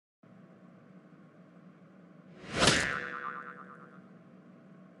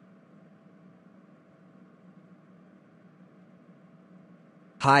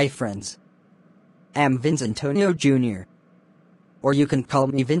Hi friends. I'm Vintono Jr. Or you can call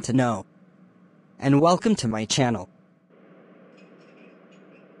me Vintono. And welcome to my channel.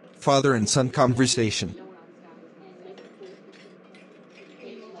 Father and son conversation.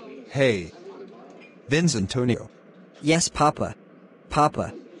 Hey. Vince Antonio. Yes, Papa.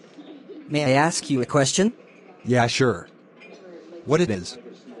 Papa. May I ask you a question? Yeah, sure. What it is?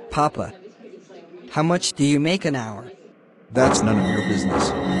 Papa. How much do you make an hour? That's none of your business.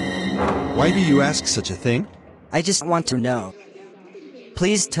 Why do you ask such a thing? I just want to know.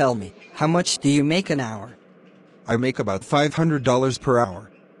 Please tell me, how much do you make an hour? I make about $500 per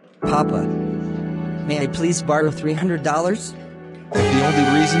hour. Papa. May I please borrow $300? If the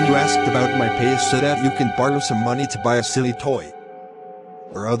only reason you asked about my pay is so that you can borrow some money to buy a silly toy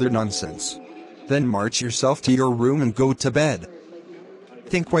or other nonsense, then march yourself to your room and go to bed.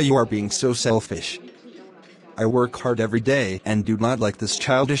 Think why you are being so selfish. I work hard every day and do not like this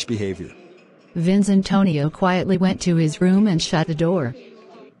childish behavior. Vince Antonio quietly went to his room and shut the door.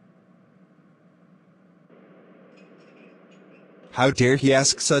 How dare he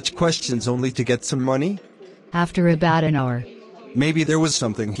ask such questions only to get some money? After about an hour, Maybe there was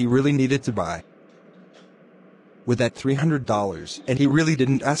something he really needed to buy with that $300, and he really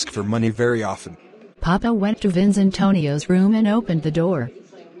didn't ask for money very often. Papa went to Vince Antonio's room and opened the door.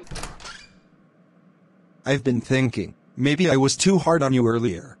 I've been thinking, maybe I was too hard on you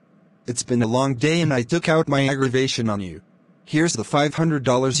earlier. It's been a long day and I took out my aggravation on you. Here's the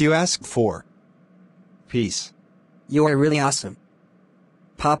 $500 you asked for. Peace. You are really awesome.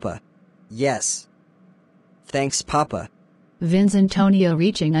 Papa. Yes. Thanks, Papa. Vince Antonio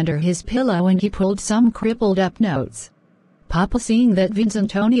reaching under his pillow and he pulled some crippled up notes. Papa seeing that Vince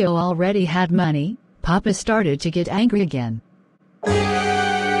Antonio already had money, Papa started to get angry again.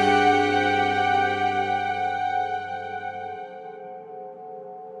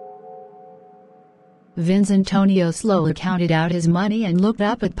 Vince Antonio slowly counted out his money and looked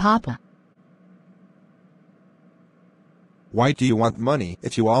up at Papa. Why do you want money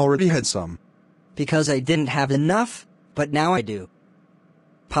if you already had some? Because I didn't have enough, but now I do.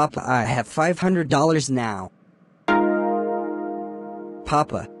 Papa, I have $500 now.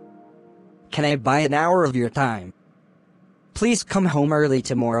 Papa. Can I buy an hour of your time? Please come home early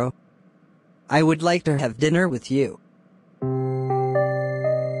tomorrow. I would like to have dinner with you.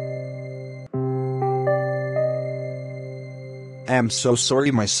 I am so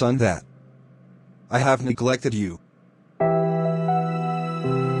sorry, my son, that I have neglected you.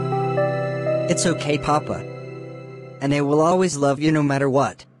 It's okay, Papa. And I will always love you no matter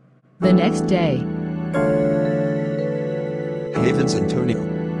what. The next day, Hey, Vince Antonio.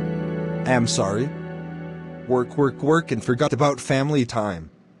 I am sorry. Work, and forgot about family time.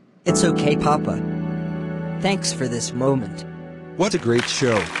 It's okay, Papa. Thanks for this moment. What a great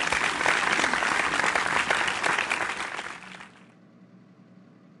show.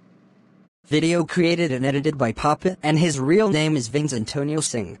 Video created and edited by Papa, and his real name is Vintono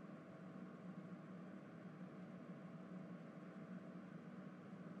Singh.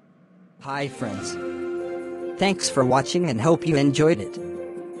 Hi friends. Thanks for watching and hope you enjoyed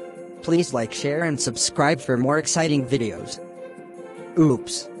it. Please like, share and subscribe for more exciting videos.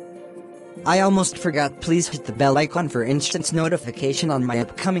 Oops. I almost forgot. Please hit the bell icon for instant notification on my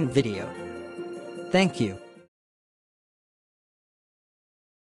upcoming video. Thank you.